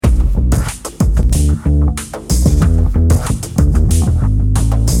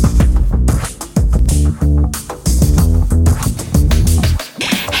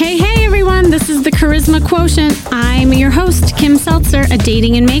Quotient. I'm your host, Kim Seltzer, a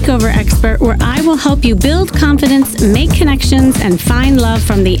dating and makeover expert, where I will help you build confidence, make connections, and find love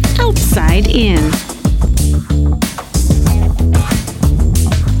from the outside in.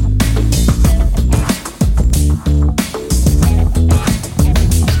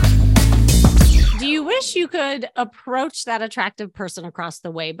 Do you wish you could approach that attractive person across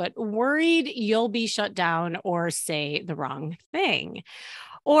the way, but worried you'll be shut down or say the wrong thing?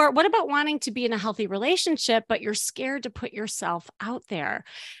 Or what about wanting to be in a healthy relationship, but you're scared to put yourself out there?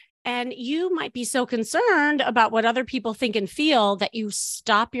 And you might be so concerned about what other people think and feel that you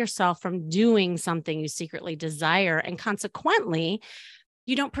stop yourself from doing something you secretly desire. And consequently,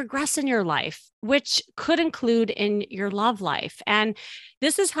 you don't progress in your life, which could include in your love life. And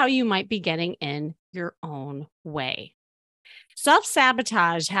this is how you might be getting in your own way.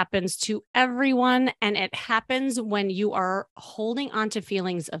 Self-sabotage happens to everyone, and it happens when you are holding on to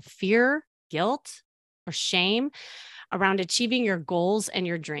feelings of fear, guilt, or shame around achieving your goals and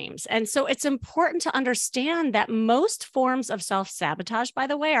your dreams. And so it's important to understand that most forms of self-sabotage, by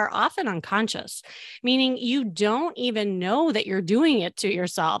the way, are often unconscious, meaning you don't even know that you're doing it to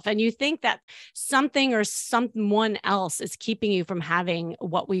yourself. And you think that something or someone else is keeping you from having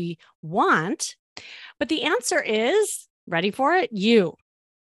what we want. But the answer is, ready for it? You,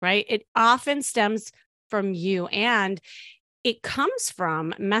 right? It often stems from you, and it comes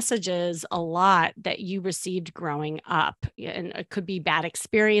from messages a lot that you received growing up. And it could be bad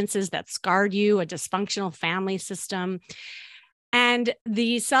experiences that scarred you, a dysfunctional family system. And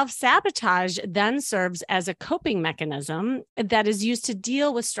the self-sabotage then serves as a coping mechanism that is used to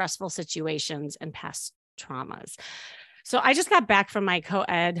deal with stressful situations and past traumas. So I just got back from my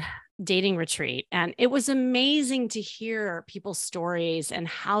co-ed dating retreat, and it was amazing to hear people's stories and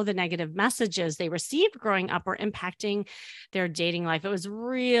how the negative messages they received growing up were impacting their dating life. It was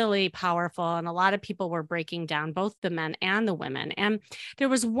really powerful, and a lot of people were breaking down, both the men and the women. And there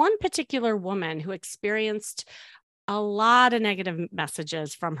was one particular woman who experienced a lot of negative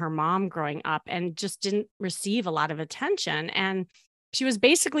messages from her mom growing up and just didn't receive a lot of attention. And she was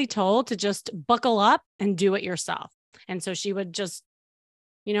basically told to just buckle up and do it yourself. And so she would just,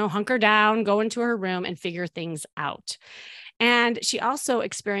 hunker down, go into her room and figure things out. And she also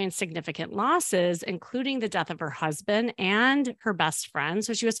experienced significant losses, including the death of her husband and her best friend.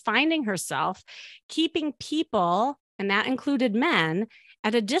 So she was finding herself keeping people, and that included men,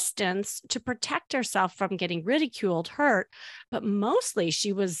 at a distance to protect herself from getting ridiculed, hurt. But mostly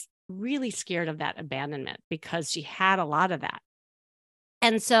she was really scared of that abandonment because she had a lot of that.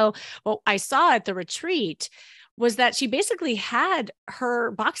 And so what I saw at the retreat was that she basically had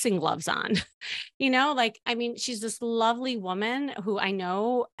her boxing gloves on, she's this lovely woman who I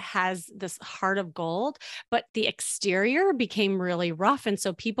know has this heart of gold, but the exterior became really rough. And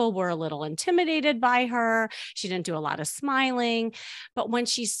so people were a little intimidated by her. She didn't do a lot of smiling, but when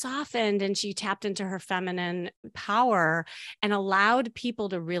she softened and she tapped into her feminine power and allowed people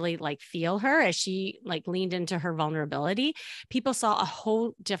to really feel her as she leaned into her vulnerability, people saw a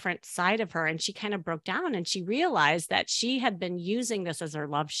whole different side of her. And she kind of broke down, and she realized that she had been using this as her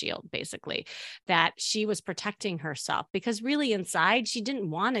love shield, basically, that she was protecting herself because really inside she didn't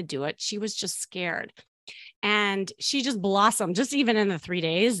want to do it. She was just scared. And she just blossomed just even in the 3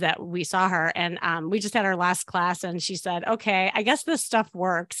 days that we saw her. And we just had our last class, and she said, okay, I guess this stuff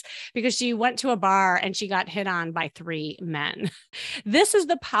works, because she went to a bar and she got hit on by 3 men. This is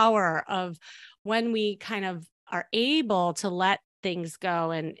the power of when we kind of are able to let things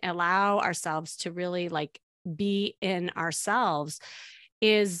go and allow ourselves to really be in ourselves,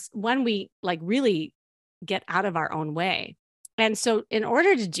 is when we really get out of our own way. And so in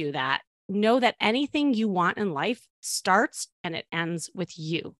order to do that, know that anything you want in life starts and it ends with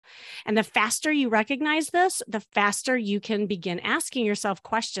you. And the faster you recognize this, the faster you can begin asking yourself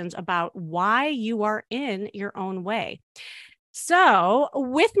questions about why you are in your own way. So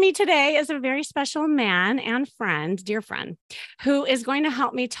with me today is a very special man and friend, dear friend, who is going to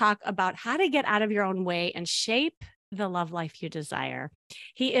help me talk about how to get out of your own way and shape the love life you desire.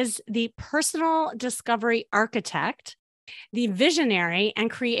 He is the personal discovery architect, the visionary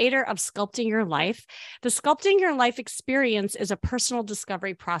and creator of Sculpting Your Life. The Sculpting Your Life experience is a personal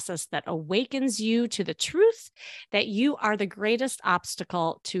discovery process that awakens you to the truth that you are the greatest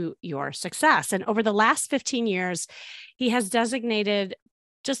obstacle to your success. And over the last 15 years, he has designated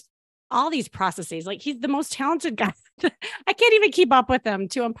just all these processes. He's the most talented guy. I can't even keep up with him,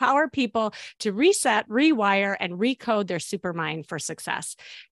 to empower people to reset, rewire, and recode their supermind for success.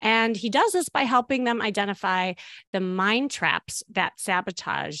 And he does this by helping them identify the mind traps that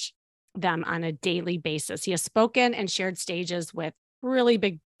sabotage them on a daily basis. He has spoken and shared stages with really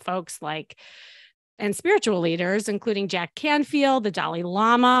big folks like and spiritual leaders, including Jack Canfield, the Dalai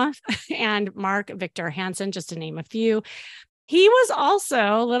Lama, and Mark Victor Hansen, just to name a few. He was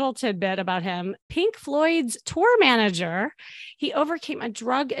also, a little tidbit about him, Pink Floyd's tour manager. He overcame a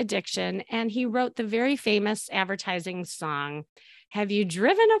drug addiction and he wrote the very famous advertising song, Have You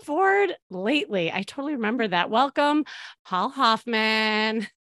Driven a Ford Lately? I totally remember that. Welcome, Paul Hoffman.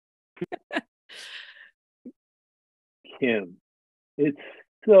 Kim, it's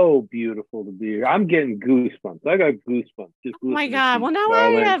so beautiful to be here. I'm getting goosebumps. I got goosebumps just Oh my listening to God. you, Well, now I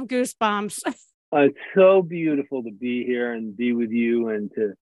darling. have goosebumps. It's so beautiful to be here and be with you and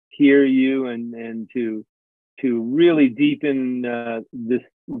to hear you and to really deepen this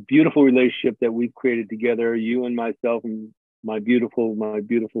beautiful relationship that we've created together, you and myself and my beautiful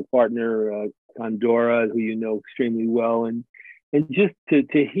partner Condora, who you know extremely well, and just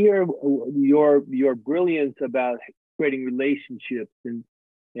to hear your brilliance about creating relationships and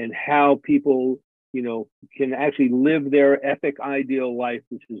how people can actually live their epic ideal life,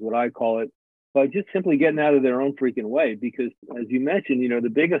 which is what I call it, by just simply getting out of their own freaking way. Because as you mentioned, the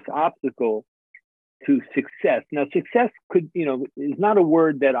biggest obstacle to success. Now, success could, is not a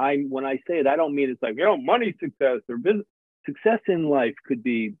word that when I say it, I don't mean it's like, money success or business. Success in life could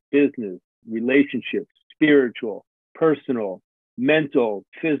be business, relationships, spiritual, personal, mental,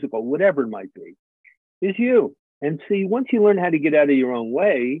 physical, whatever it might be, is you. And see, once you learn how to get out of your own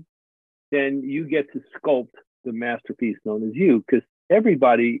way, then you get to sculpt the masterpiece known as you, because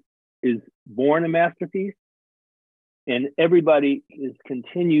everybody is born a masterpiece and everybody is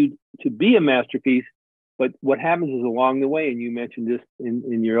continued to be a masterpiece. But what happens is along the way, and you mentioned this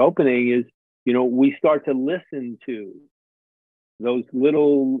in your opening, is, we start to listen to those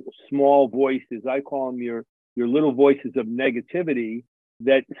little small voices. I call them your little voices of negativity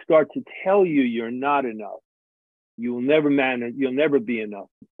that start to tell you you're not enough. You'll never manage, you'll never be enough,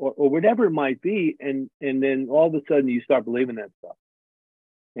 or whatever it might be. And then all of a sudden you start believing that stuff.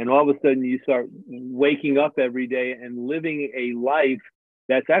 And all of a sudden you start waking up every day and living a life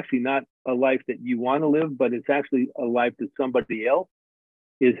that's actually not a life that you want to live, but it's actually a life that somebody else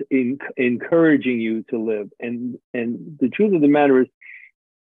is encouraging you to live. And the truth of the matter is,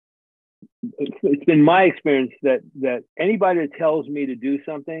 it's been my experience that anybody that tells me to do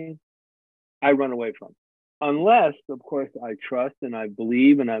something, I run away from. Unless, of course, I trust and I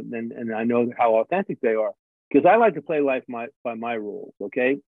believe and I know how authentic they are, because I like to play life by my rules.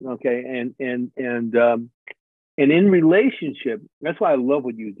 Okay, and in relationship, that's why I love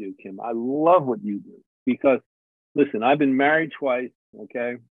what you do, Kim. I love what you do because, listen, I've been married twice.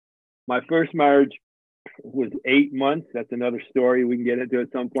 Okay, my first marriage was 8 months. That's another story we can get into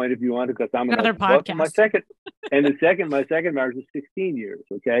at some point if you want to, because I'm Another about podcast. my second marriage was 16 years.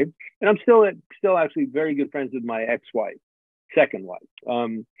 Okay, and I'm still actually very good friends with my ex-wife, second wife.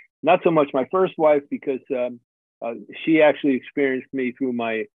 Not so much my first wife, because she actually experienced me through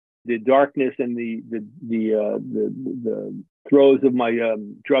the darkness and the throes of my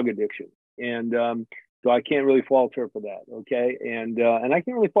drug addiction, and so I can't really fault her for that. Okay, and I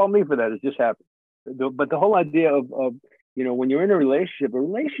can't really fault me for that. It just happened. But the whole idea of when you're in a relationship,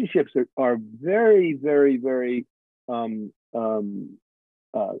 relationships are very, very, very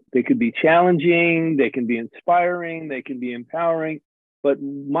they could be challenging, they can be inspiring, they can be empowering. But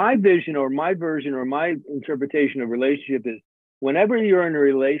my vision or my version or my interpretation of relationship is, whenever you're in a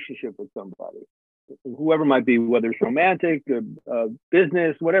relationship with somebody, whoever it might be, whether it's romantic,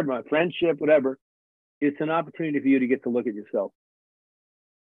 business, whatever, friendship, whatever, it's an opportunity for you to get to look at yourself.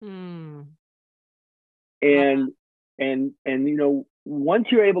 And once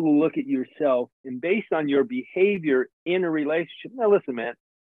you're able to look at yourself, and based on your behavior in a relationship, now listen, man,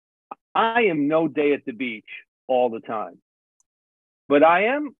 I am no day at the beach all the time, but I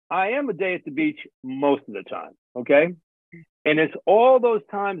am a day at the beach most of the time. Okay. And it's all those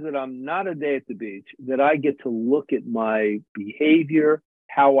times that I'm not a day at the beach that I get to look at my behavior,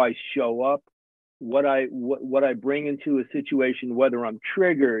 how I show up, what I bring into a situation, whether I'm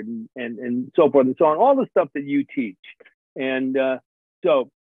triggered and so forth and so on, all the stuff that you teach. And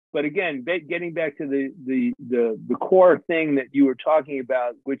but again, getting back to the core thing that you were talking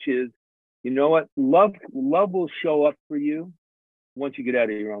about, which is, you know what, love will show up for you once you get out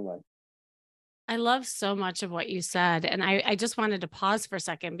of your own way. I love so much of what you said. And I just wanted to pause for a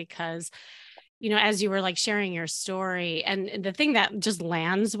second because, as you were like sharing your story, and the thing that just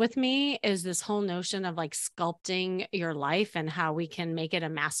lands with me is this whole notion of like sculpting your life and how we can make it a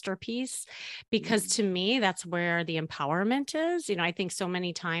masterpiece. Because to me, that's where the empowerment is. I think so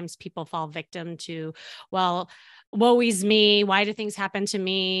many times people fall victim to, well, woe is me. Why do things happen to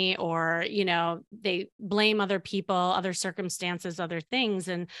me? Or, they blame other people, other circumstances, other things.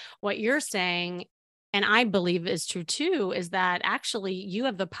 And what you're saying and I believe is true too, is that actually you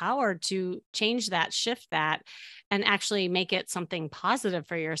have the power to change that, shift that, and actually make it something positive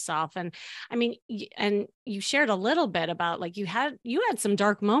for yourself. And I mean, and you shared a little bit about like you had some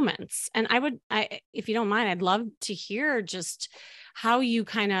dark moments, and if you don't mind, I'd love to hear just how you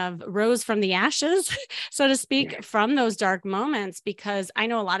kind of rose from the ashes, so to speak, from those dark moments, because I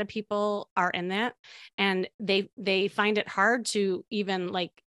know a lot of people are in that, and they find it hard to even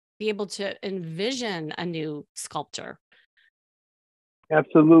like be able to envision a new sculpture.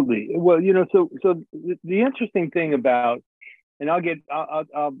 Absolutely. Well, so the interesting thing about, and I'll tell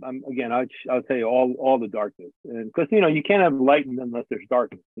you all the darkness, and because you can't have light unless there's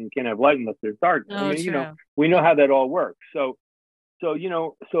darkness, and you can't have light unless there's darkness. I Oh, mean, true. we know how that all works. So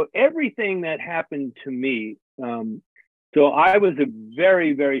everything that happened to me. So I was a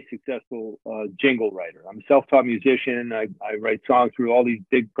very, very successful jingle writer. I'm a self-taught musician. I write songs through all these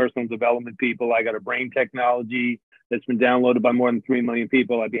big personal development people. I got a brain technology that's been downloaded by more than 3 million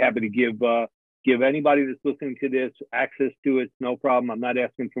people. I'd be happy to give anybody that's listening to this access to it. No problem. I'm not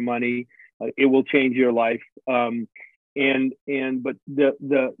asking for money. It will change your life. But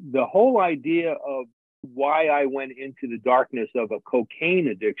the whole idea of why I went into the darkness of a cocaine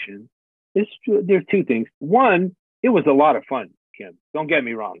addiction is, there's two things. One, it was a lot of fun, Kim. Don't get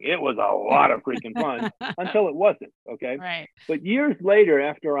me wrong. It was a lot of freaking fun until it wasn't. Okay. Right. But years later,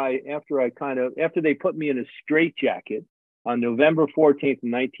 after they put me in a straitjacket on November 14th,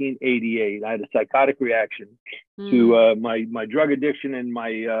 1988, I had a psychotic reaction to my drug addiction and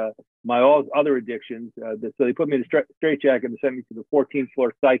my all other addictions. So they put me in a straitjacket and sent me to the 14th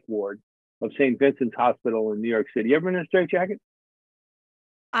floor psych ward of St. Vincent's Hospital in New York City. You ever been in a straitjacket?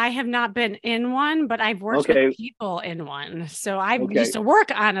 I have not been in one, but I've worked with people in one. So I used to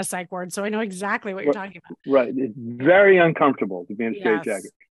work on a psych ward, so I know exactly what you're talking about. Right. It's very uncomfortable to be in a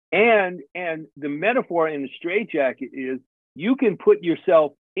straitjacket. Yes. And the metaphor in the straitjacket is you can put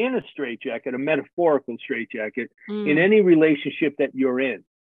yourself in a straitjacket, a metaphorical straitjacket, in any relationship that you're in.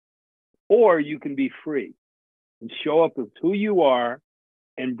 Or you can be free and show up as who you are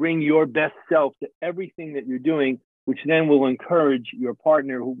and bring your best self to everything that you're doing, which then will encourage your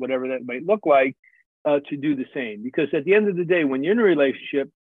partner, whatever that might look like, to do the same. Because at the end of the day, when you're in a relationship,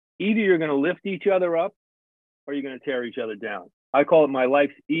 either you're going to lift each other up or you're going to tear each other down. I call it my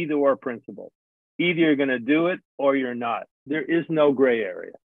life's either or principle. Either you're going to do it or you're not. There is no gray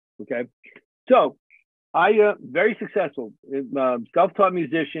area. Okay. So I, very successful, self-taught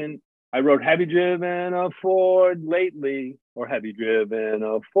musician. I wrote "Have You Driven a Ford Lately?" or "Have You Driven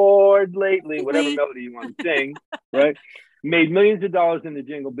a Ford Lately?" Whatever melody you want to sing, right? Made millions of dollars in the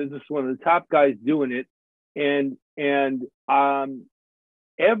jingle business. One of the top guys doing it, and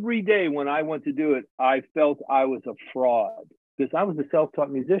every day when I went to do it, I felt I was a fraud because I was a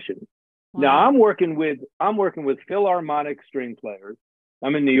self-taught musician. Wow. Now I'm working with Philharmonic string players.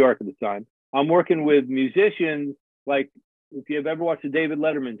 I'm in New York at the time. I'm working with musicians like, if you've ever watched the David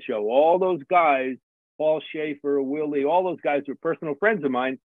Letterman show, all those guys, Paul Schaefer, Willie, all those guys were personal friends of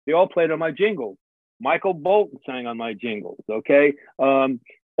mine. They all played on my jingles. Michael Bolton sang on my jingles. Okay.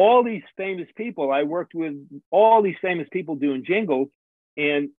 All these famous people, I worked with all these famous people doing jingles,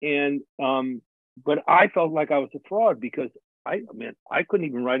 but I felt like I was a fraud because I couldn't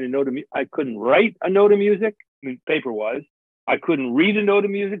even write a note of music. I couldn't write a note of music, paper-wise. I couldn't read a note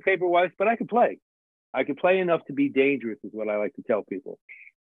of music paper-wise, but I could play. I could play enough to be dangerous, is what I like to tell people.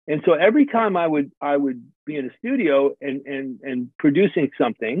 And so every time I would be in a studio and producing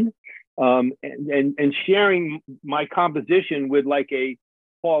something, and sharing my composition with like a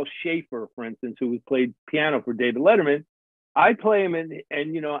Paul Schaefer, for instance, who played piano for David Letterman, I'd play him and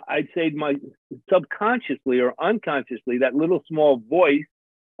I'd say my subconsciously or unconsciously, that little small voice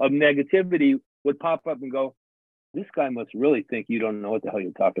of negativity would pop up and go, this guy must really think you don't know what the hell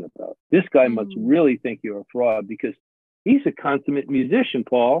you're talking about. This guy must really think you're a fraud because he's a consummate musician,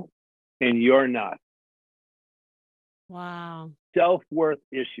 Paul, and you're not. Wow. Self-worth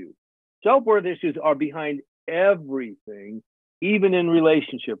issues. Self-worth issues are behind everything, even in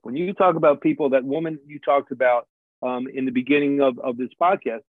relationship. When you talk about people, that woman you talked about in the beginning of this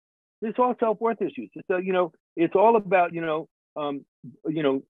podcast, it's all self-worth issues. It's all about,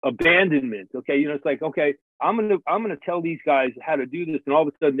 abandonment. Okay. It's like, okay, I'm gonna tell these guys how to do this, and all of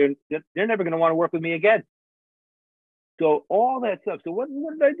a sudden they're never gonna want to work with me again. So all that stuff. So what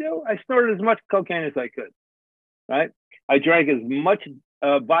did I do? I snorted as much cocaine as I could. Right. I drank as much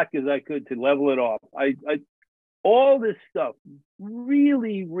vodka as I could to level it off. I all this stuff,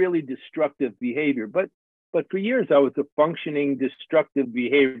 really, really destructive behavior. But for years I was a functioning, destructive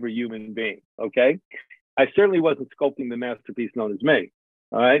behavior human being. Okay. I certainly wasn't sculpting the masterpiece known as me.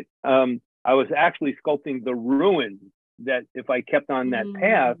 All right. I was actually sculpting the ruin that, if I kept on that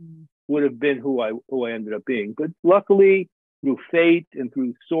path, would have been who I ended up being. But luckily, through fate and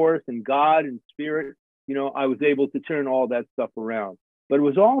through source and God and spirit, I was able to turn all that stuff around. But it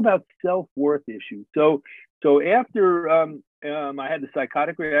was all about self-worth issues. So after I had the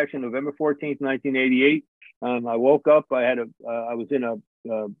psychotic reaction, November 14th, 1988. I woke up. I was in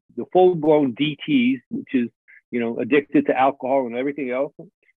the full-blown DTs, which is addicted to alcohol and everything else,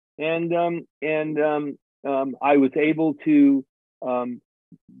 and I was able to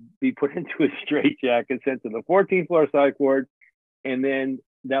be put into a straitjacket, sent to the 14th floor psych ward, and then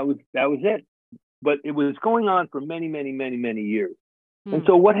that was it. But it was going on for many, many, many, many years. And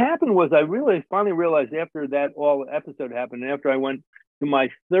so what happened was I finally realized after that all episode happened, and after I went to my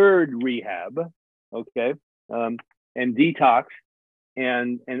third rehab, okay, and detox,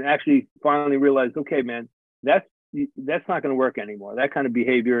 and actually finally realized, okay, man, that's not going to work anymore. That kind of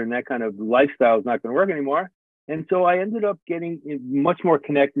behavior and that kind of lifestyle is not going to work anymore. And so I ended up getting much more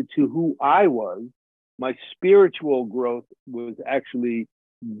connected to who I was. My spiritual growth was actually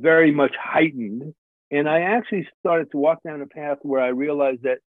very much heightened. And I actually started to walk down a path where I realized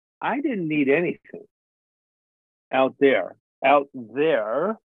that I didn't need anything out there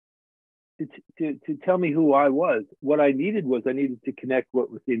to tell me who I was. What I needed to connect what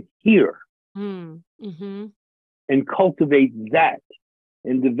was in here, and cultivate that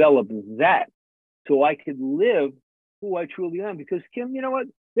and develop that so I could live who I truly am. Because, Kim, you know what?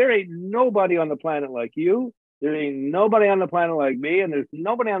 There ain't nobody on the planet like you. There ain't nobody on the planet like me. And there's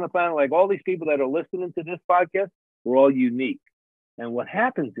nobody on the planet like all these people that are listening to this podcast. We're all unique. And what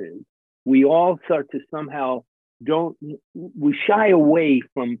happens is we all start to somehow we shy away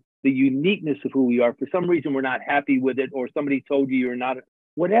from the uniqueness of who we are. For some reason, we're not happy with it, or somebody told you you're not,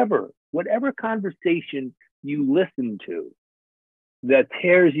 whatever conversation you listen to that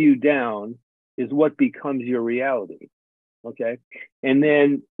tears you down is what becomes your reality. Okay. And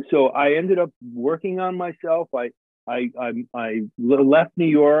then, so I ended up working on myself. I left New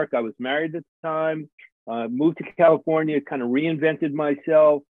York. I was married at the time, moved to California, kind of reinvented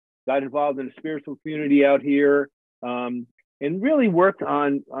myself, got involved in a spiritual community out here, and really worked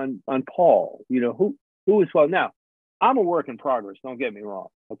on Paul, who is Paul. Now, I'm a work in progress. Don't get me wrong.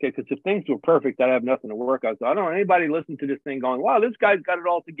 Okay. Because if things were perfect, I'd have nothing to work on. So I don't want anybody listen to this thing going, wow, this guy's got it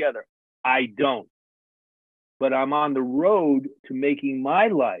all together. I don't. But I'm on the road to making my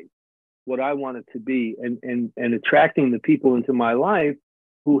life what I want it to be, and attracting the people into my life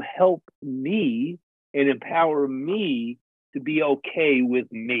who help me and empower me to be okay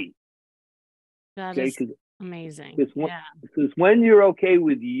with me. That is amazing. Because when you're okay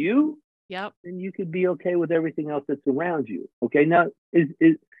with you, yep, then you could be okay with everything else that's around you. Okay. Now,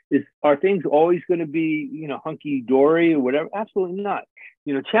 are things always going to be, hunky dory or whatever? Absolutely not.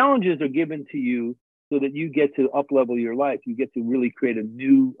 Challenges are given to you so that you get to up-level your life. You get to really create a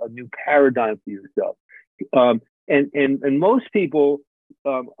new paradigm for yourself. And most people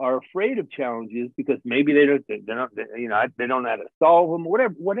are afraid of challenges because maybe they don't know how to solve them.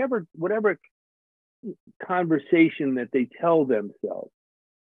 Whatever conversation that they tell themselves.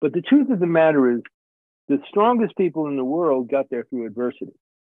 But the truth of the matter is, the strongest people in the world got there through adversity.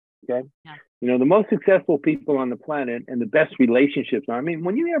 Okay. Yeah. The most successful people on the planet and the best relationships are,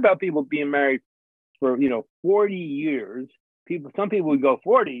 when you hear about people being married for 40 years, some people would go,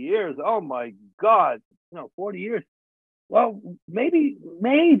 40 years, oh my God, 40 years. Well, maybe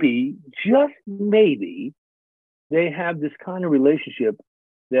just maybe they have this kind of relationship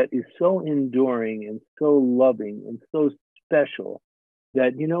that is so enduring and so loving and so special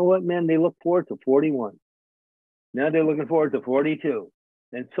that, you know what, man, they look forward to 41. Now they're looking forward to 42,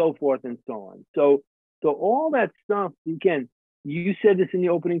 and so forth and so on. So all that stuff, again, you said this in the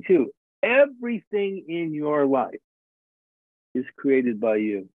opening too. Everything in your life is created by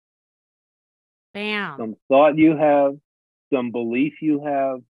you. Bam. Some thought you have, some belief you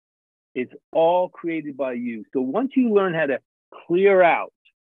have, it's all created by you. So once you learn how to clear out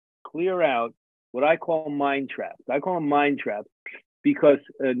what I call mind traps. I call them mind traps because,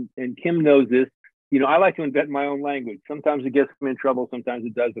 and Kim knows this, I like to invent my own language. Sometimes it gets me in trouble, sometimes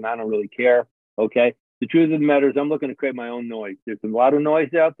it doesn't. I don't really care. Okay. The truth of the matter is, I'm looking to create my own noise. There's a lot of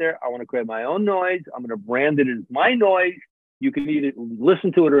noise out there. I want to create my own noise. I'm going to brand it as my noise. You can either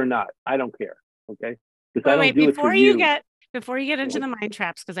listen to it or not. I don't care. Okay. Because I don't do it for you. Before you get into the mind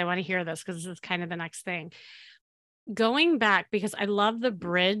traps, because I want to hear this, because this is kind of the next thing. Going back, because I love the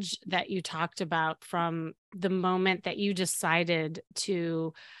bridge that you talked about from the moment that you decided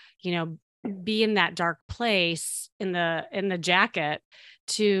to, be in that dark place in the jacket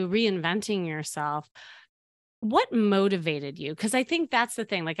to reinventing yourself. What motivated you? Because I think that's the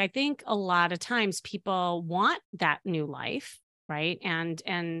thing. Like, I think a lot of times people want that new life, right?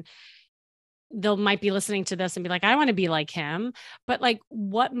 And they'll might be listening to this and be like, I want to be like him. But like,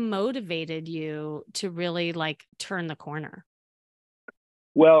 what motivated you to really like turn the corner?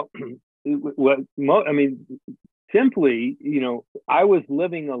 Well, I mean, simply, I was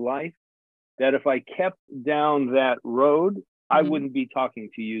living a life that if I kept down that road, I Mhm. wouldn't be talking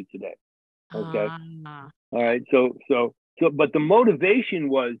to you today. Okay. Ah, All right. But the motivation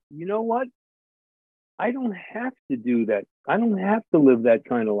was, you know what? I don't have to do that. I don't have to live that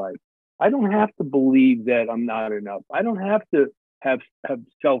kind of life. I don't have to believe that I'm not enough. I don't have to have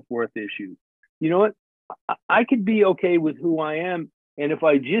self-worth issues. You know what? I could be okay with who I am. And if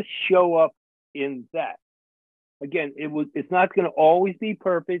I just show up in that, again, it's not going to always be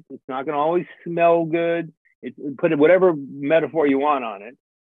perfect. It's not going to always smell good. Put whatever metaphor you want on it.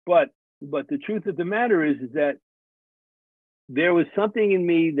 But the truth of the matter is that there was something in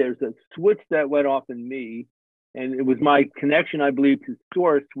me. There's a switch that went off in me, and it was my connection, I believe, to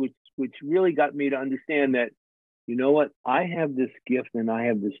source, which really got me to understand that, you know what, I have this gift and I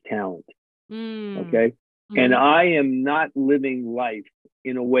have this talent. mm, Okay, and mhm. I am not living life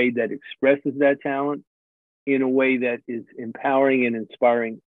in a way that expresses that talent, in a way that is empowering and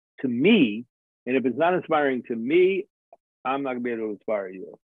inspiring to me. And if it's not inspiring to me, I'm not gonna be able to inspire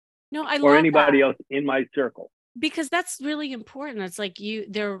you No, I or love that. anybody else in my circle. Because that's really important. It's like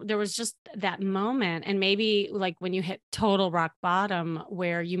there was just that moment, and maybe like when you hit total rock bottom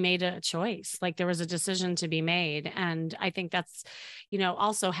where you made a choice, like there was a decision to be made. And I think that's,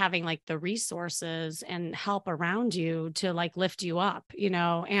 also having like the resources and help around you to like lift you up,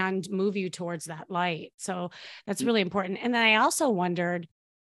 and move you towards that light. So that's really important. And then I also wondered,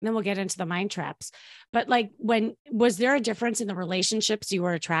 then we'll get into the mind traps. But like, when was there a difference in the relationships you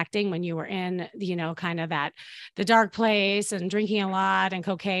were attracting when you were in, kind of that the dark place and drinking a lot and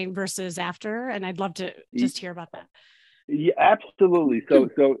cocaine versus after? And I'd love to just hear about that. Yeah, absolutely.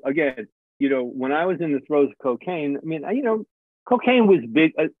 So again, when I was in the throes of cocaine, I mean, cocaine was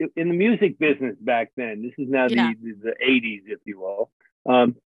big in the music business back then. This is now Yeah. the 80s, if you will.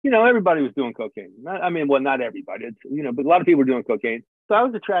 Everybody was doing cocaine. Well, not everybody. But a lot of people were doing cocaine. So I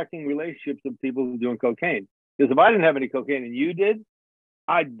was attracting relationships of people who were doing cocaine. Because if I didn't have any cocaine and you did,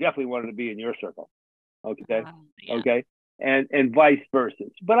 I definitely wanted to be in your circle. Okay. Yeah. Okay. And vice versa.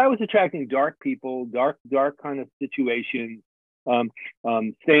 But I was attracting dark people, dark kind of situations,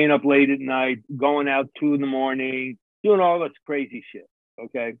 staying up late at night, going out 2 in the morning, doing all this crazy shit.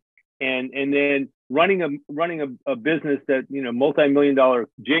 Okay. And then running a business that, multi-million-dollar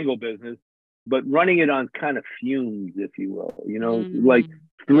jingle business, but running it on kind of fumes, if you will, like Yeah.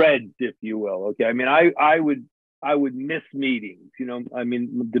 threads, if you will. Okay. I mean, I would miss meetings.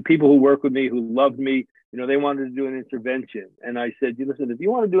 The people who work with me, who loved me, they wanted to do an intervention. And I said, listen, if you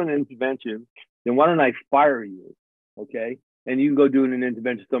want to do an intervention, then why don't I fire you? Okay. And you can go do an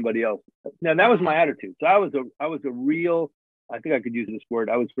intervention to somebody else. Now that was my attitude. So I was a real, I think I could use this word.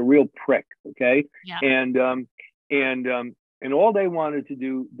 I was a real prick. Okay. Yeah. And, and all they wanted to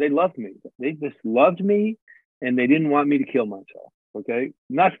do, they loved me. They just loved me and they didn't want me to kill myself. Okay.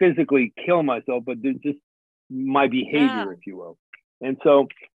 Not physically kill myself, but just my behavior, Yeah. if you will. And so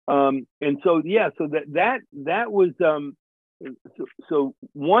yeah, so that was so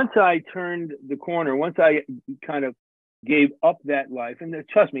once I turned the corner, once I kind of gave up that life, and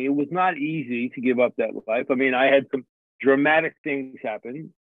trust me, it was not easy to give up that life. I mean, I had some dramatic things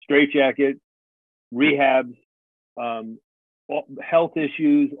happen, straitjacket, rehabs, um, health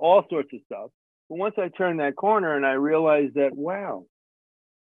issues, all sorts of stuff. But once I turned that corner and I realized that, wow,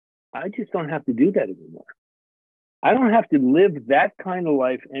 I just don't have to do that anymore. I don't have to live that kind of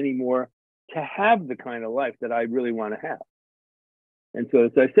life anymore to have the kind of life that I really want to have. And so,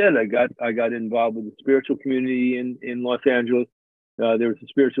 as I said, I got involved with the spiritual community in Los Angeles. There was a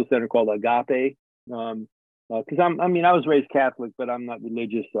spiritual center called Agape. Because I was raised Catholic, but I'm not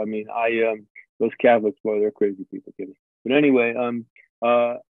religious. I mean, those Catholics, boy, they're crazy people, kidding. But anyway,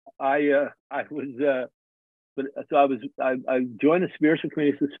 I was but so I joined the spiritual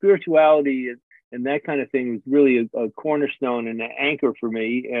community. So spirituality and that kind of thing was really a cornerstone and an anchor for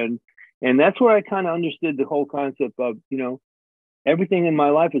me. And that's where I kind of understood the whole concept of, everything in my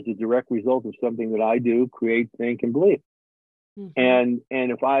life is a direct result of something that I do, create, think, and believe. Hmm. And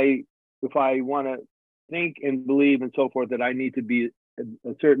if I want to think and believe and so forth that I need to be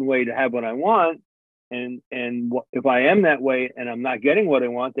a certain way to have what I want, and if I am that way and I'm not getting what I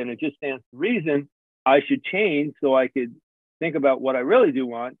want, then it just stands to reason I should change so I could think about what I really do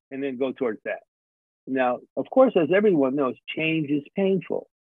want and then go towards that. Now, of course, as everyone knows, change is painful.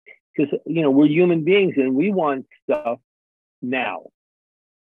 because we're human beings and we want stuff now.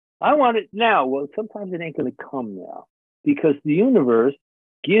 I want it now. Well, sometimes it ain't going to come now because the universe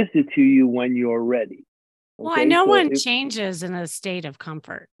gives it to you when you're ready. Well, I Okay, know so one changes in a state of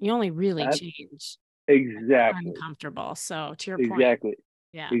comfort. You only really change exactly, uncomfortable. So to your point, exactly,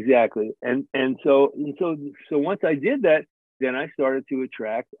 yeah. exactly. And so once I did that, then I started to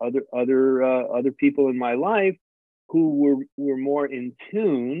attract other people in my life who were more in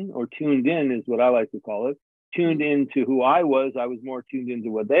tune, or tuned in is what I like to call it, tuned into who I was. I was more tuned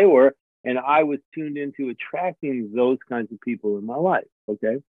into what they were, and I was tuned into attracting those kinds of people in my life.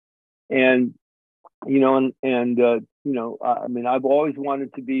 Okay, and I mean, I've always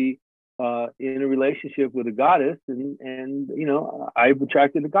wanted to be in a relationship with a goddess, and I've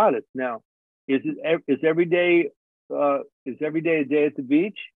attracted a goddess. Now, is every day a day at the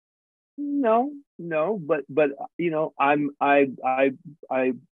beach? No, no, but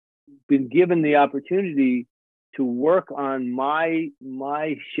I've been given the opportunity to work on my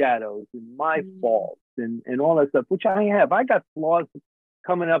shadows and my faults and all that stuff, which I have. I got flaws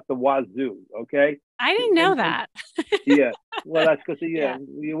coming up the wazoo. Okay, I didn't know and that. yeah, well, that's because Yeah. spend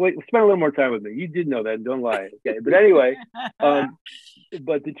a little more time with me. You did know that. Don't lie. Okay, but anyway,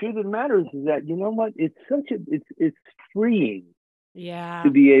 but the truth of the matter is that you know what? It's freeing Yeah.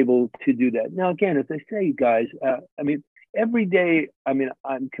 to be able to do that. Now, again, as I say, guys, I mean, every day, I mean,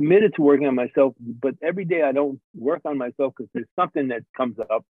 I'm committed to working on myself, but every day I don't work on myself because there's something that comes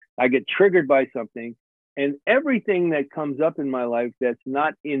up. I get triggered by something. And everything that comes up in my life that's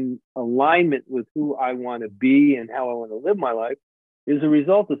not in alignment with who I want to be and how I want to live my life is a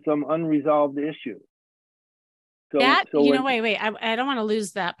result of some unresolved issue. That, So when wait, I don't want to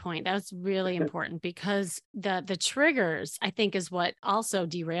lose that point. That's really important because the triggers, I think, is what also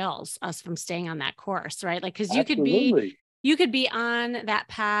derails us from staying on that course, right? Like, because absolutely, you could be on that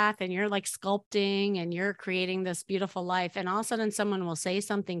path and you're like sculpting and you're creating this beautiful life, and all of a sudden someone will say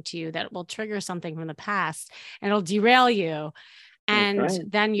something to you that will trigger something from the past and it'll derail you. that's And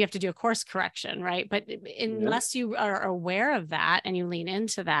right. then you have to do a course correction, right? But Yeah, unless you are aware of that and you lean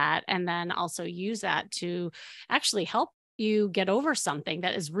into that and then also use that to actually help you get over something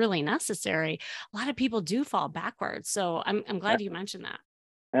that is really necessary, a lot of people do fall backwards. So I'm glad you mentioned that.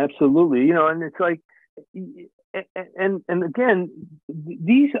 absolutely. And it's like, and again,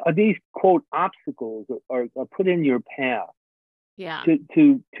 these quote obstacles are put in your path Yeah.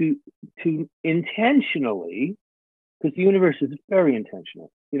 to intentionally, because the universe is very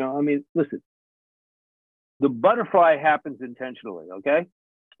intentional. I mean, listen, the butterfly happens intentionally. Okay,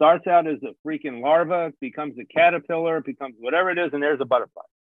 starts out as a freaking larva, becomes a caterpillar, becomes whatever it is, and there's a butterfly.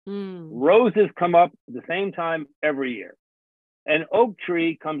 Mm. Roses come up at the same time every year. An oak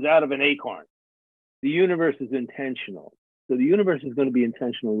tree comes out of an acorn. The universe is intentional. So the universe is going to be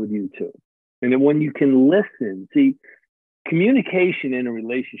intentional with you too. And then when you can listen, see, communication in a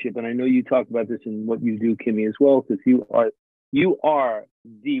relationship, and I know you talk about this in what you do, Kimmy, as well, because you are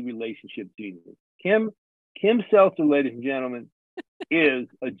the relationship genius. Kim Seltzer, ladies and gentlemen, is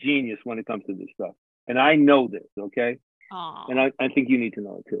a genius when it comes to this stuff. And I know this, okay? And Oh, I think you need to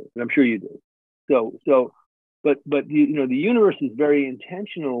know it too. And I'm sure you do. But the universe is very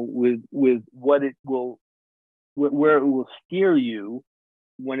intentional with what it will, where it will steer you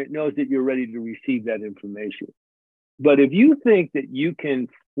when it knows that you're ready to receive that information. But if you think that you can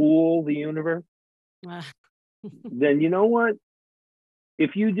fool the universe, then you know what?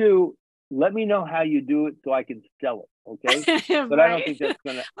 If you do, let me know how you do it so I can sell it. Okay. But I don't right. think that's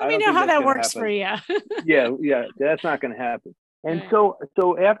gonna. Let I me don't know think how that's that gonna works for happen. you. Yeah, that's not gonna happen. And Right.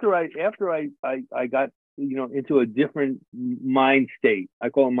 so after I got into a different mind state. I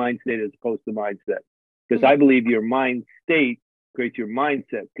call it mind state as opposed to mindset, because Mhm. I believe your mind state creates your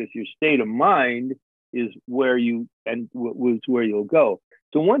mindset, because your state of mind is where you and was where you'll go.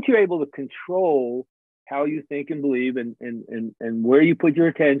 So once you're able to control how you think and believe, and where you put your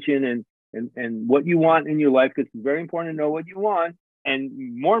attention, and what you want in your life, because it's very important to know what you want,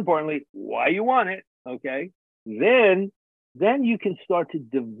 and more importantly, why you want it. Okay, then you can start to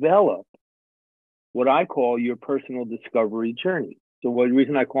develop what I call your personal discovery journey. So the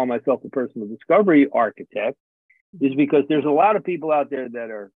reason I call myself a personal discovery architect is Mhm. because there's a lot of people out there that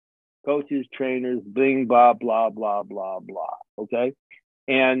are coaches, trainers, bling, blah, blah, blah, blah, blah. Okay.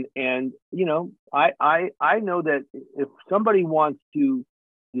 And I know that if somebody wants to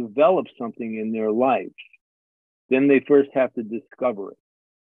develop something in their life, then they first have to discover it.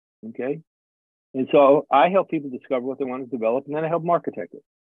 Okay. And so I help people discover what they want to develop, and then I help them architect it.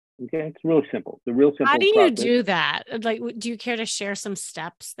 Okay. It's really simple. It's a real How simple do you process. do that? Like, do you care to share some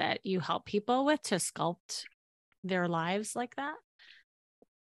steps that you help people with to sculpt their lives like that?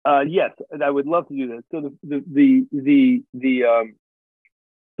 Yes, I would love to do that. So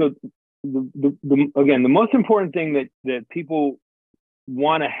so again, the most important thing that people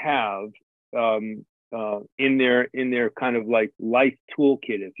want to have in their kind of like life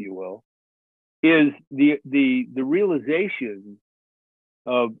toolkit, if you will, is the realization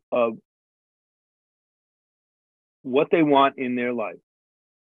of what they want in their life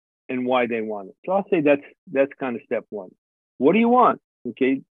and why they want it. So I'll say that's kind of step one. What do you want?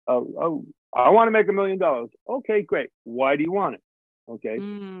 Okay. I want to make $1 million. Okay, great. Why do you want it? Okay.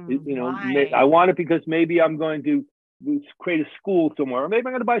 Why? I want it because maybe I'm going to create a school somewhere, or maybe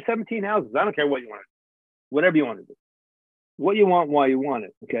I'm going to buy 17 houses. I don't care what you want. Whatever you want to do. What you want, why you want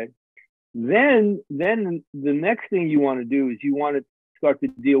it. Okay. Then the next thing you want to do is you want to start to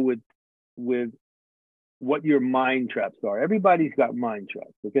deal with what your mind traps are. Everybody's got mind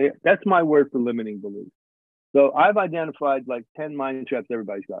traps. Okay. That's my word for limiting beliefs. So I've identified like 10 mind traps.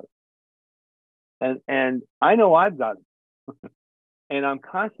 Everybody's got it. And I know I've got it. And I'm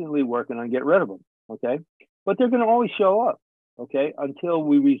constantly working on get rid of them. Okay. But they're going to always show up. Okay. Until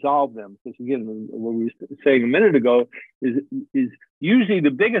we resolve them. Because again, what we were saying a minute ago is usually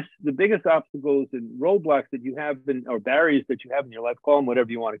the biggest obstacles and roadblocks that you have or barriers that you have in your life, call them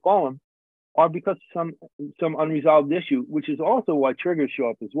whatever you want to call them, are because of some unresolved issue, which is also why triggers show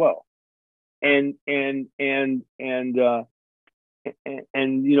up as well. And doing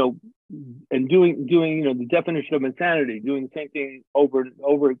the definition of insanity, doing the same thing over and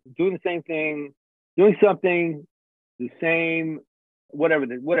over, doing the same thing, doing something the same, whatever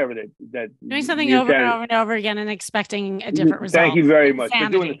that doing something over and over and over again and expecting a different result. Thank you very much.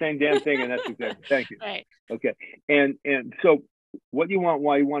 But doing the same damn thing, and that's exactly. Thank you. Right. Okay. And so what you want,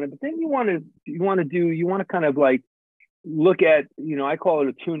 why you want it, but then you want to kind of like look at, I call it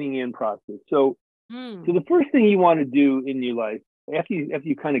a tuning in process. So the first thing you want to do in your life after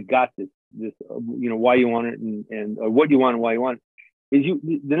you kind of got this why you want it and or what you want and why you want it, is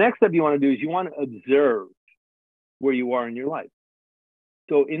the next step you want to do is you want to observe where you are in your life.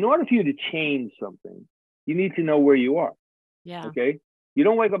 So in order for you to change something, you need to know where you are. Yeah. Okay. You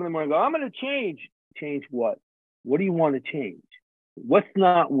don't wake up in the morning and go, I'm going to change. Change what? What do you want to change? What's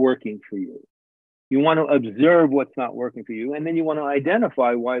not working for you? You want to observe what's not working for you, and then you want to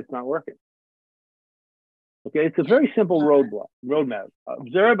identify why it's not working. Okay, it's a very simple roadmap.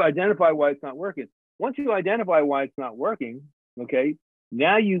 Observe, identify why it's not working. Once you identify why it's not working, okay,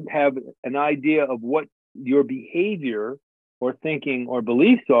 now you have an idea of what your behavior or thinking or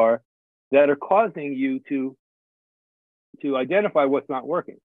beliefs are that are causing you to identify what's not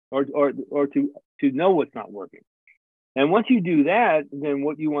working or to know what's not working. And once you do that, then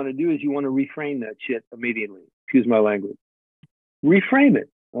what you want to do is you want to reframe that shit immediately. Excuse my language. Reframe it.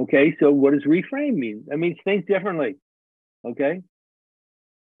 Okay. So what does reframe mean? That means think differently. Okay.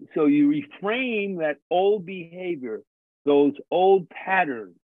 So you reframe that old behavior, those old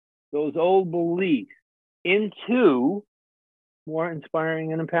patterns, those old beliefs into more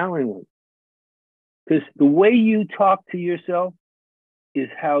inspiring and empowering ones. Because the way you talk to yourself is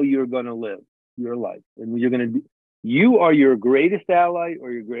how you're going to live your life. And you are your greatest ally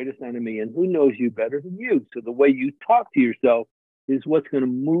or your greatest enemy, and who knows you better than you? So the way you talk to yourself is what's going to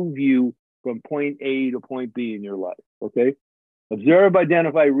move you from point A to point B in your life, okay? Observe,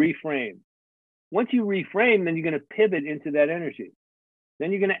 identify, reframe. Once you reframe, then you're going to pivot into that energy.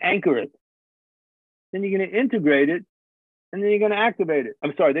 Then you're going to anchor it. Then you're going to integrate it, and then you're going to activate it.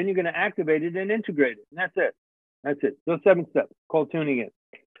 Then you're going to activate it and integrate it, and that's it. That's it. Those 7 steps called tuning in.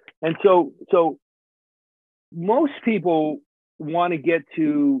 And so most people want to get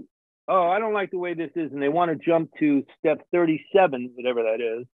to, I don't like the way this is, and they want to jump to step 37, whatever that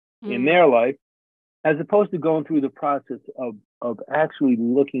is, in their life, as opposed to going through the process of actually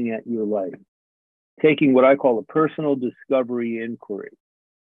looking at your life, taking what I call a personal discovery inquiry.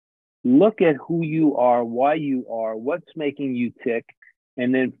 Look at who you are, why you are, what's making you tick,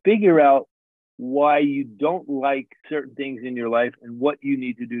 and then figure out why you don't like certain things in your life and what you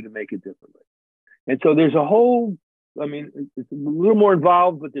need to do to make it differently. And so there's a whole, it's a little more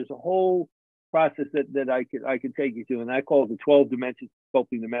involved, but there's a whole process that I could take you to, and I call it the 12 dimensions of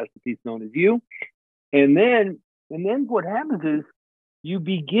sculpting the masterpiece known as you. And then what happens is you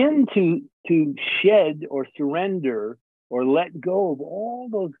begin to shed or surrender or let go of all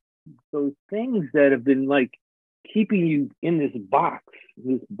those things that have been like keeping you in this box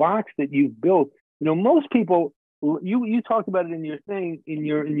that you've built. Most people, you talked about it in your thing, in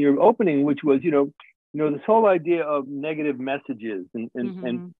your opening, which was, this whole idea of negative messages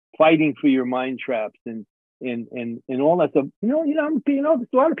and fighting for your mind traps and all that stuff.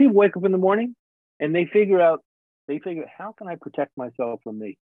 A lot of people wake up in the morning and they figure how can I protect myself from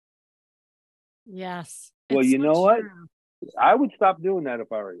me? Yes. Well, It's you so know what? true. I would stop doing that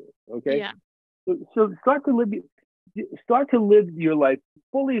if I were you. Okay. Yeah. So start to live your life,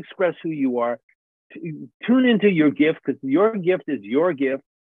 fully express who you are, tune into your gift, because your gift is your gift.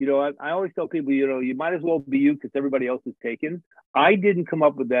 I always tell people, you might as well be you because everybody else is taken. I didn't come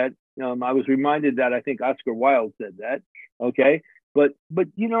up with that. I was reminded that I think Oscar Wilde said that. Okay. But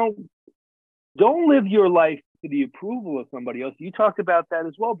don't live your life to the approval of somebody else. You talked about that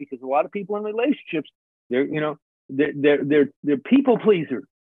as well, because a lot of people in relationships, they're, they're people pleasers.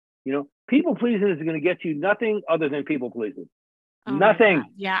 People pleasing is going to get you nothing other than people pleasing. Oh my God. Nothing.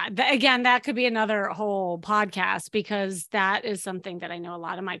 Yeah. Again, that could be another whole podcast, because that is something that I know a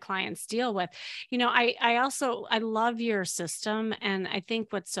lot of my clients deal with. I love your system. And I think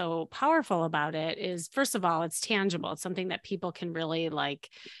what's so powerful about it is, first of all, it's tangible. It's something that people can really like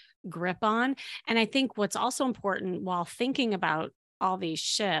grip on. And I think what's also important while thinking about all these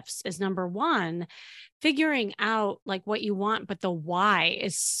shifts is, number one, figuring out like what you want, but the why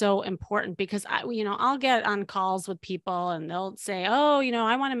is so important, because I'll get on calls with people and they'll say, oh,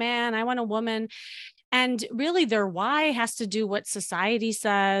 I want a man, I want a woman. And really their why has to do what society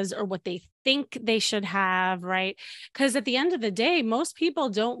says or what they think they should have, right? Because at the end of the day, most people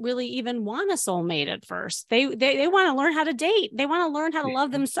don't really even want a soulmate at first. They want to learn how to date. They want to learn how to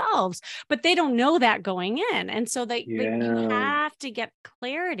love themselves, but they don't know that going in. And so you Yeah. have to get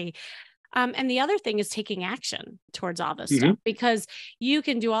clarity. And the other thing is taking action towards all this Mm-hmm. stuff, because you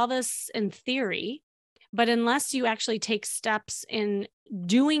can do all this in theory, but unless you actually take steps in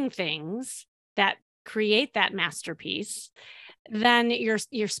doing things that create that masterpiece, then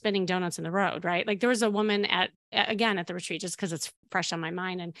you're spinning donuts in the road, right? Like there was a woman again at the retreat, just because it's fresh on my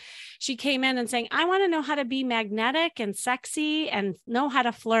mind, and she came in and saying, I want to know how to be magnetic and sexy and know how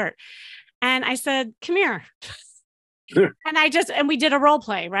to flirt. And I said, come here. And we did a role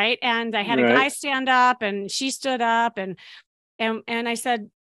play, right? And I had a Right. guy stand up and she stood up, and I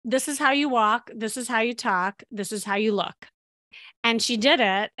said, this is how you walk, this is how you talk, this is how you look. And she did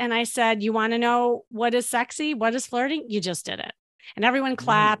it. And I said, you want to know what is sexy? What is flirting? You just did it. And everyone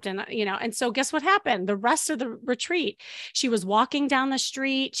clapped. And so guess what happened? The rest of the retreat, she was walking down the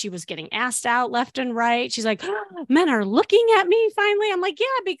street. She was getting asked out left and right. She's like, oh, men are looking at me finally. I'm like,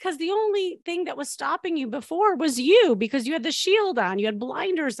 yeah, because the only thing that was stopping you before was you, because you had the shield on, you had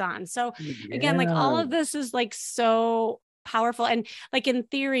blinders on. So again, like all Yeah. of this is like so powerful. And like in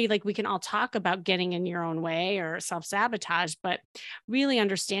theory, like we can all talk about getting in your own way or self-sabotage, but really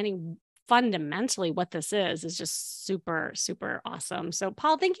understanding fundamentally what this is just super, super awesome. So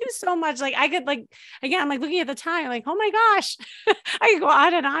Paul, thank you so much. Like I could like, again, I'm like looking at the time, like, oh my gosh, I could go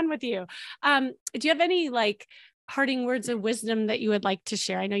on and on with you. Do you have any like parting words of wisdom that you would like to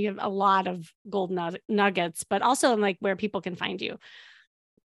share? I know you have a lot of gold nuggets, but also like where people can find you.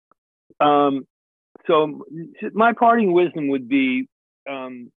 So my parting wisdom would be, a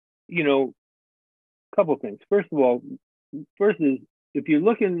couple of things. First of all, first is, if you're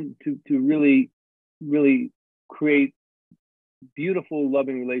looking to really, really create beautiful,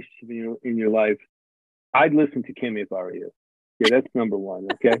 loving relationship in your life, I'd listen to Kimmy if I were you. Okay, that's number one.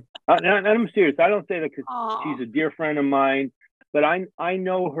 Okay, and I'm serious. I don't say that because she's a dear friend of mine, but I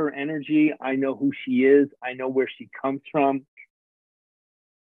know her energy. I know who she is. I know where she comes from.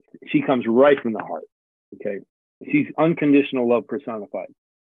 She comes right from the heart. Okay, she's unconditional love personified.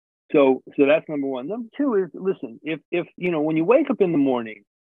 So that's number one. Number two is, listen, if when you wake up in the morning,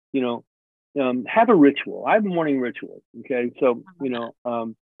 have a ritual. I have a morning ritual. Okay, so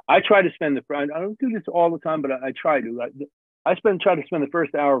I try to spend I don't do this all the time, but I try to. Try to spend the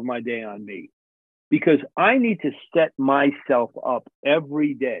first hour of my day on me, because I need to set myself up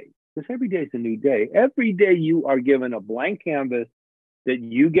every day. Because every day is a new day. Every day you are given a blank canvas that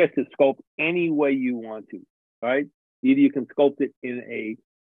you get to sculpt any way you want to. Right? Either you can sculpt it in a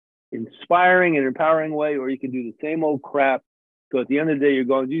inspiring and empowering way, or you can do the same old crap. So at the end of the day, you're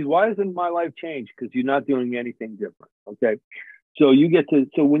going, geez, why doesn't my life change? Because you're not doing anything different. Okay. So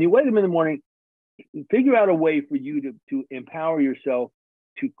when you wake up in the morning, figure out a way for you to empower yourself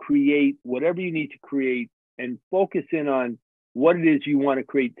to create whatever you need to create, and focus in on what it is you want to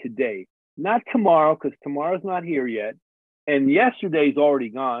create today, not tomorrow, because tomorrow's not here yet. And yesterday's already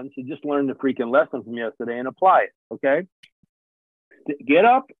gone. So just learn the freaking lesson from yesterday and apply it. Okay. Get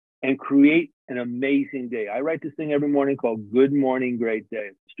up and create an amazing day. I write this thing every morning called Good Morning, Great Day.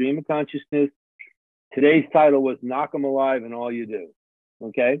 Stream of consciousness. Today's title was Knock 'em Alive in All You Do.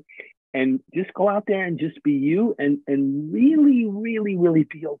 Okay. And just go out there and just be you, and really, really, really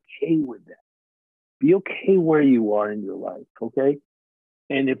be okay with that. Be okay where you are in your life. Okay.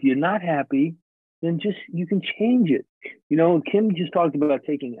 And if you're not happy, then just, you can change it. Kim just talked about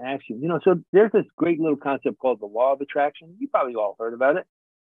taking action. So there's this great little concept called the law of attraction. You probably all heard about it.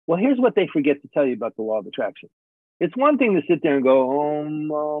 Well, here's what they forget to tell you about the law of attraction. It's one thing to sit there and go,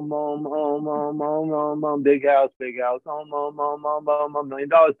 big house, $1 million,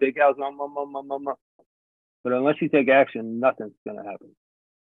 big house, But unless you take action, nothing's going to happen.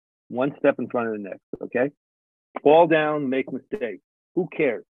 One step in front of the next, okay? Fall down, make mistakes. Who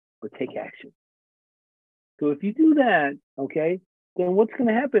cares? But take action. So if you do that, okay, then what's going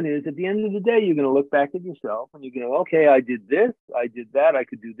to happen is at the end of the day, you're going to look back at yourself and you're going to, okay, I did this, I did that, I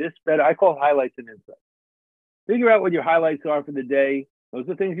could do this better. I call highlights and insights. Figure out what your highlights are for the day. Those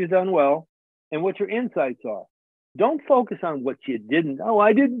are things you've done well, and what your insights are. Don't focus on what you didn't. Oh,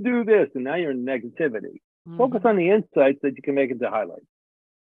 I didn't do this, and now you're in negativity. Focus on the insights that you can make into highlights.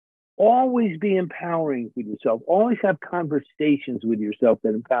 Always be empowering with yourself. Always have conversations with yourself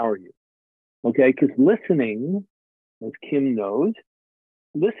that empower you. Okay? Because listening, as Kim knows,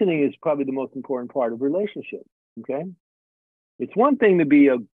 listening is probably the most important part of relationships. Okay? It's one thing to be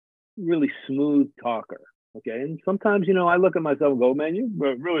a really smooth talker. Okay? And sometimes, I look at myself and go, man,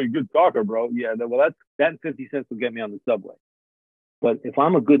 you're a really good talker, bro. Yeah, well, that 50 cents will get me on the subway. But if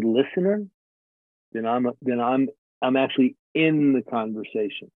I'm a good listener, then I'm actually in the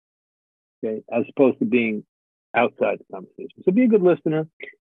conversation, okay, as opposed to being outside the conversation. So be a good listener,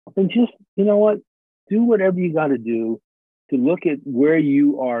 and just, do whatever you got to do to look at where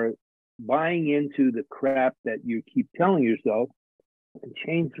you are buying into the crap that you keep telling yourself, and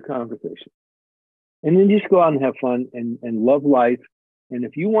change the conversation. And then just go out and have fun and love life. And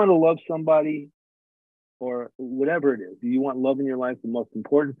if you want to love somebody or whatever it is, you want love in your life, the most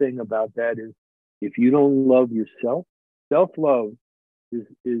important thing about that is, if you don't love yourself, self-love is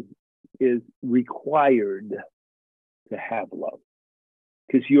required to have love.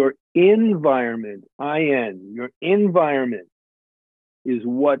 Because your environment, your environment is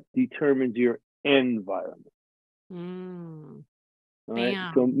what determines your environment. All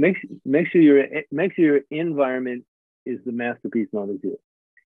right. So make sure your environment is the masterpiece known as you.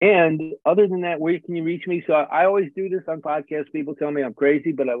 And other than that, where can you reach me? So I always do this on podcasts. People tell me I'm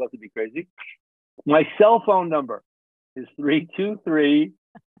crazy, but I love to be crazy. My cell phone number is 323-810-5588.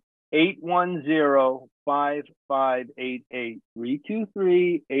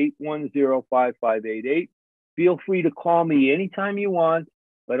 323-810-5588. Feel free to call me anytime you want.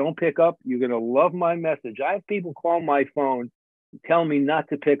 If I don't pick up, you're going to love my message. I have people call my phone and tell me not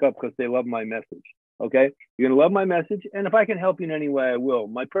to pick up because they love my message. Okay? You're going to love my message. And if I can help you in any way, I will.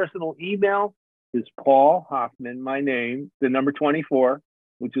 My personal email is Paul Hoffman, my name, the number 24,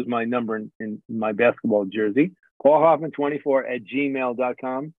 which is my number in my basketball jersey,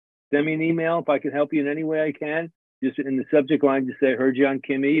 paulhoffman24@gmail.com. Send me an email if I can help you in any way I can. Just in the subject line, just say, heard you on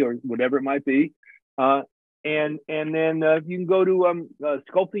Kimmy, or whatever it might be. And then you can go to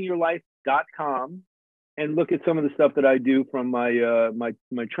sculptingyourlife.com and look at some of the stuff that I do from my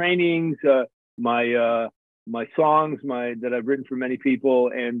trainings, my songs, that I've written for many people,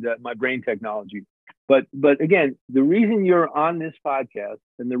 and my brain technology. But again, the reason you're on this podcast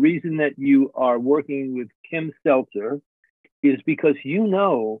and the reason that you are working with Kim Seltzer is because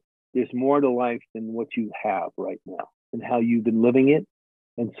there's more to life than what you have right now and how you've been living it.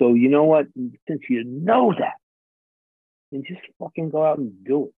 And so, you know what? Since you know that, then just fucking go out and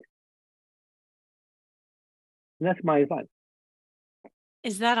do it. And that's my advice.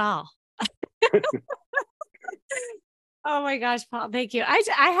 Is that all? Oh my gosh, Paul, thank you.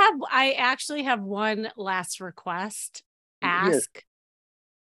 I actually have one last request. Ask. Yes.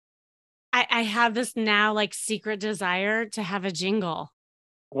 I have this now secret desire to have a jingle.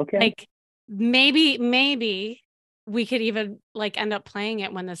 Okay. Maybe we could even end up playing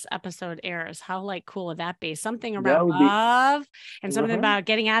it when this episode airs. How cool would that be? Something around love and something about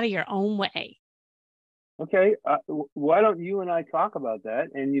getting out of your own way. Okay. Why don't you and I talk about that?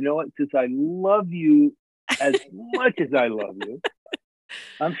 And you know what? Since I love you as much as I love you,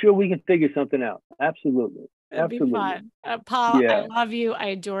 I'm sure we can figure something out. Absolutely. It'd be fun. Paul, yeah. I love you. I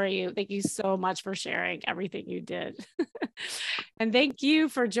adore you. Thank you so much for sharing everything you did. And thank you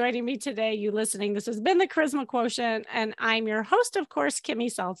for joining me today, you listening. This has been the Charisma Quotient, and I'm your host, of course,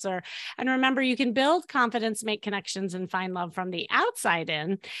 Kimmy Seltzer. And remember, you can build confidence, make connections, and find love from the outside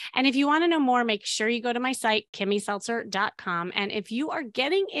in. And if you want to know more, make sure you go to my site, kimmyseltzer.com. And if you are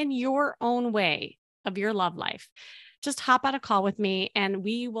getting in your own way of your love life, just hop on a call with me and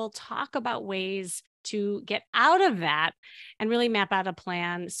we will talk about ways to get out of that and really map out a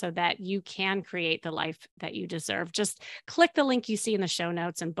plan so that you can create the life that you deserve. Just click the link you see in the show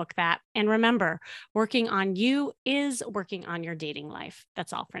notes and book that. And remember, working on you is working on your dating life.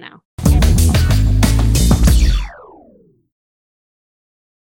 That's all for now.